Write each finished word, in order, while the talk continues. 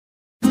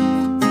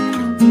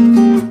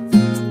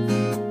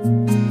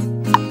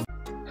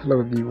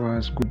Hello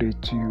viewers, good day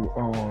to you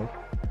all.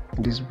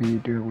 In this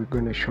video we're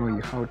going to show you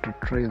how to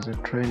trade the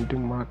trend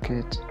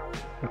market.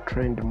 The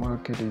trend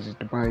market is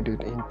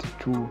divided into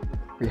two.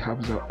 We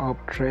have the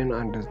uptrend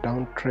and the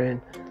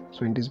downtrend.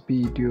 So in this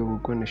video we're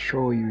going to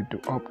show you the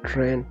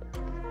uptrend.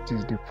 It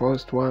is the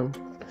first one.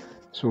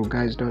 So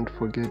guys, don't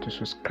forget to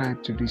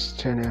subscribe to this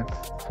channel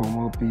for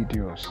more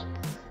videos.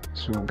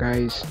 So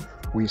guys,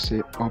 we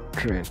say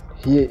uptrend.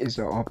 Here is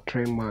the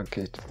uptrend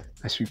market.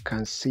 As you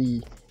can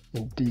see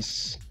in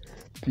this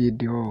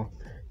video,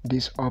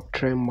 this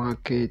uptrend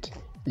market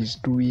is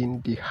doing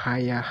the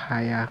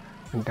higher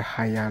and the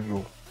higher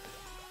low.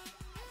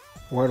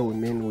 What we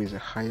mean with the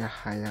higher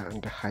and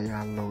the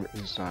higher low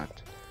is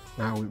that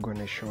now we're going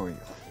to show you.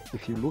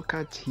 If you look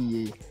at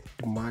here,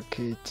 the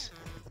market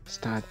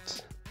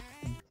starts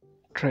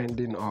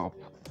trending up.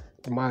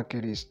 The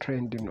market is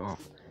trending up,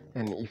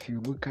 and if you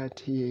look at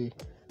here,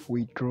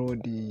 we draw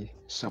the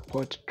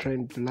support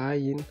trend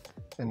line,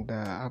 and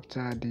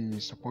after the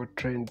support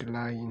trend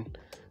line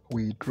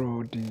we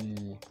draw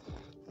the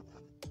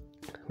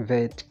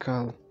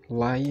vertical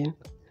line,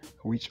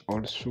 which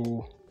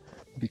also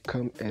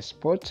become a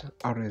support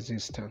or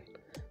resistance.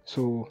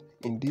 So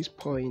in this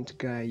point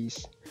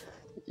guys,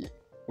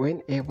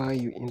 whenever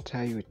you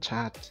enter your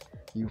chart,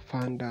 you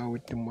find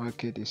out the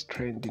market is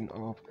trending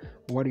up,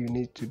 what you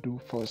need to do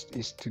first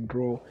is to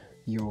draw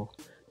your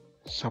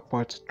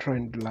support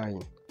trend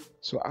line.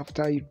 So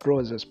after you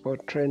draw the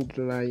support trend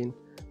line,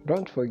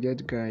 don't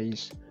forget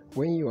guys,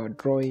 when you are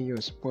drawing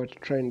your support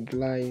trend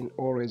line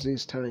or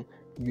resistance,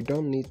 you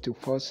don't need to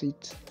force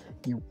it.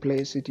 You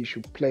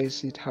should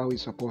place it how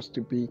it's supposed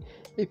to be.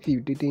 If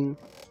you didn't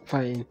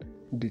find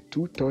the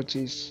two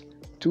touches,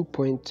 2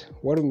 point,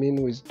 what I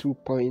mean with 2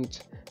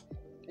 point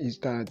is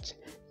that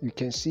you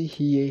can see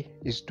here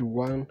is the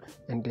 1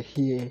 and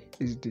here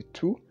is the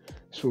 2.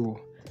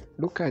 So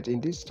look at in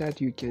this chart,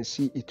 you can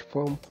see it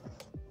form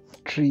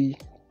 3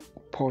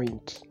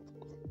 points.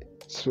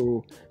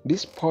 So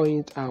these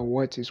points are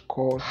what is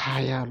called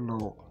higher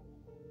low.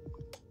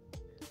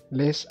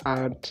 Let's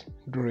add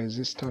the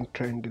resistance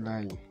trend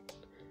line.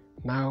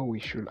 Now we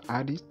should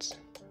add it.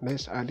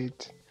 Let's add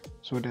it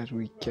so that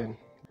we can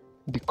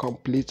the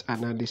complete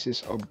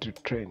analysis of the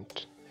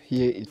trend.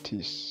 Here it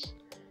is.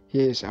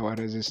 Here is our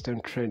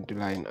resistance trend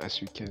line,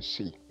 as you can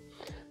see.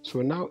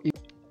 So now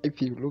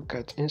if you look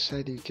at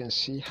inside, you can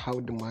see how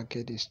the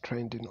market is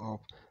trending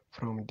up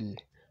from the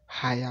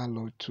higher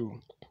low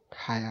to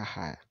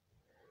higher.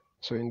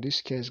 So in this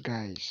case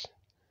guys,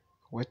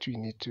 what we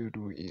need to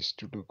do is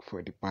to look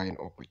for the buying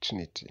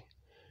opportunity,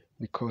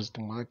 because the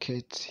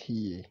market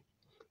here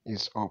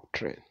is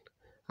uptrend,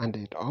 and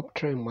the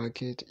uptrend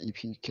market,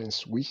 if you can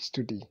switch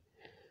to the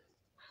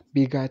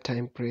bigger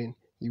time frame,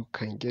 you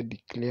can get the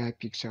clear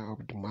picture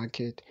of the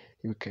market.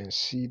 You can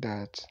see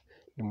that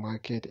the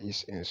market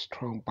is in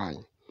strong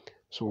buying.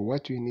 So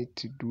what we need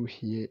to do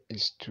here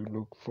is to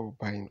look for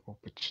buying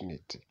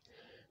opportunity,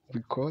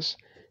 because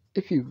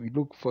if you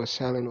look for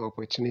selling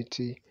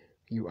opportunity,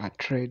 you are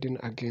trading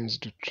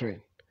against the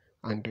trend,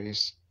 and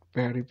it's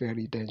very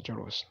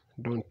dangerous.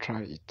 Don't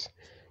try it.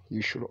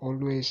 You should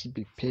always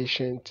be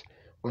patient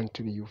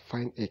until you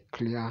find a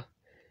clear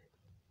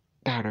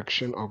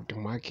direction of the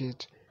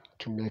market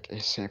to make a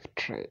safe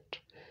trade.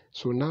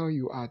 So now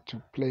you are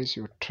to place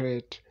your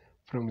trade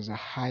from the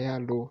higher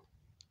low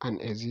and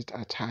exit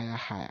at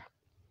higher.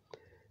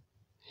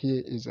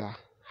 Here is a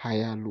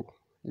higher low.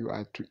 You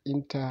are to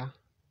enter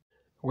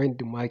when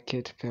the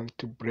market failed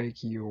to break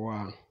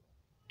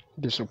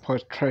the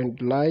support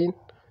trend line.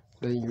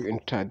 Then you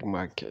enter the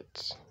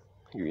market.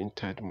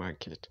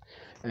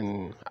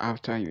 And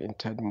after you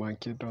enter the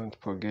market, don't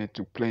forget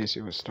to place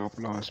your stop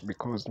loss,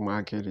 because the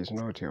market is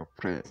not your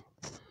friend.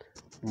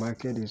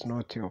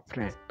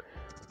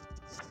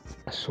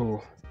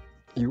 So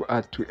you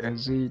are to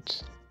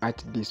exit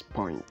at this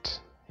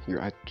point.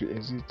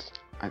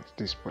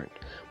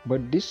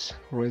 But this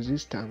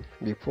resistance,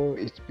 before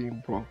it's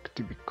being broke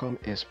to become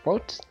a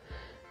spot,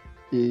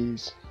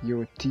 is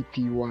your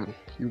TP1.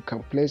 You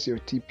can place your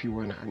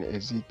TP1 and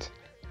exit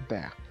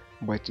there,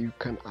 but you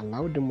can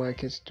allow the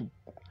markets to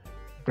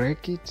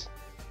break it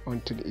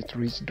until it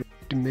reaches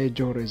the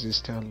major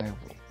resistance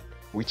level,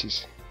 which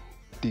is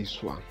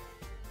this one.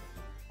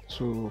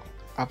 So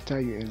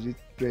after you exit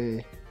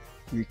there,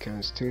 you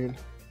can still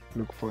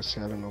look for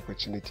selling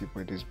opportunity,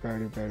 but it's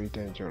very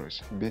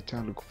dangerous.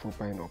 Better look for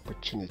buying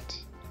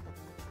opportunity.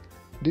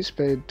 This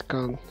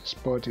vertical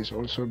spot is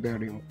also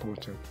very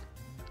important.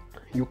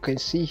 You can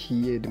see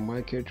here the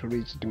market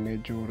reached the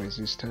major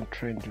resistance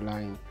trend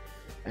line,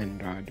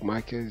 and the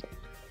market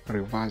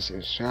reverse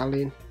is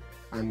selling,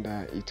 and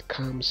it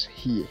comes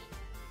here.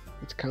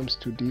 It comes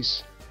to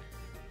this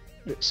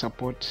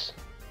support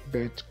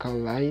vertical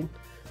line,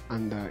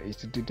 and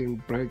it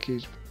didn't break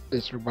it.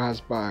 It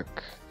reversed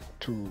back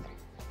to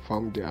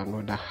form the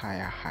another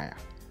higher.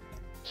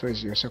 So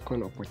it's your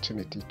second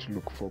opportunity to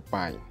look for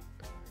buying.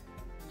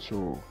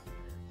 So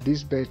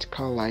this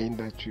vertical line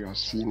that you are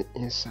seeing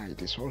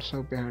inside is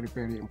also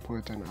very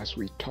important, as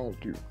we told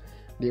you.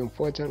 The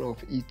importance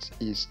of it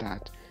is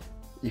that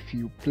if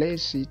you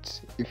place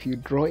it, if you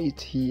draw it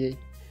here,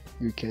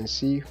 you can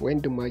see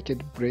when the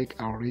market break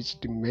and reach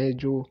the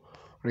major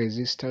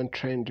resistance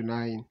trend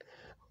line,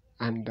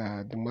 and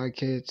the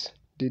market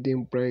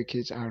didn't break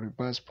it and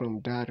reverse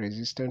from that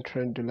resistance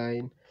trend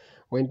line.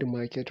 When the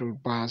market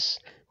reverse,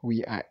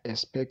 we are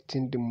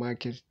expecting the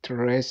market to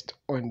rest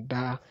on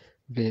that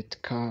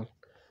vertical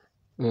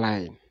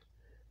line,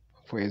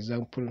 for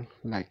example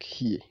like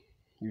here,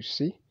 you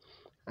see,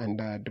 and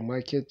the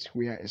market,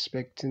 we are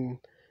expecting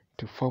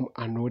to form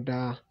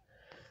another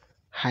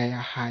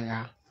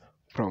higher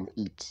from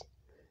it.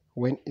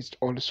 When it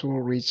also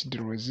reached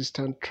the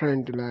resistance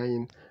trend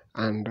line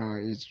and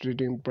it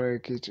didn't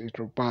break it, it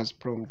reversed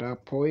from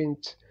that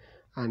point,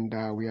 and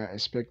we are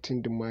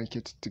expecting the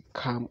market to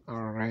come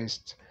and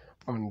rest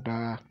on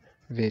the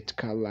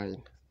vertical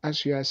line.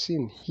 As you are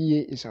seeing,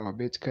 here is our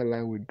vertical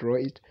line. We draw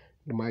it,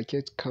 the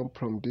market come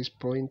from this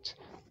point,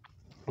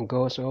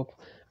 goes up,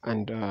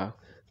 and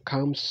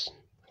comes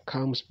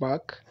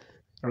back,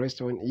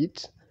 rest on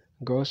it,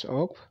 goes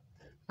up,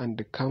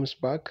 and comes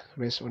back,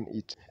 rest on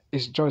it.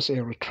 It's just a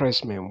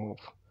retracement move,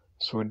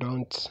 so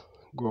don't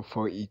go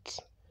for it.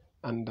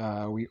 And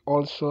we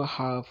also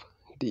have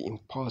the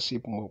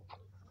impulsive move.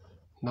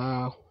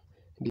 Now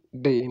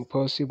the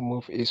impulsive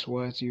move is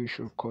what you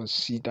should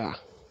consider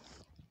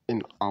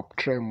in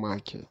uptrend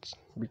market,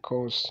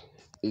 because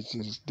it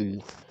is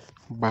the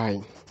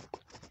buying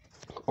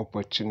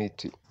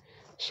opportunity.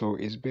 So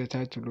it's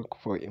better to look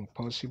for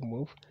impulsive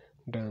move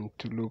than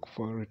to look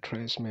for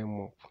retracement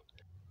move.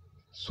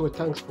 So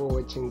thanks for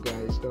watching,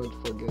 guys.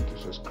 Don't forget to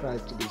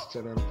subscribe to this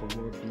channel for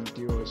more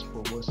videos,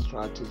 for more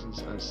strategies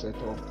and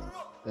setup.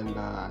 And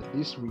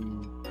this we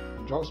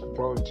just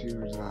brought you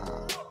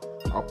the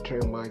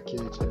uptrend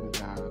market,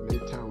 and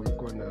later we're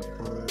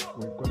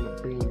gonna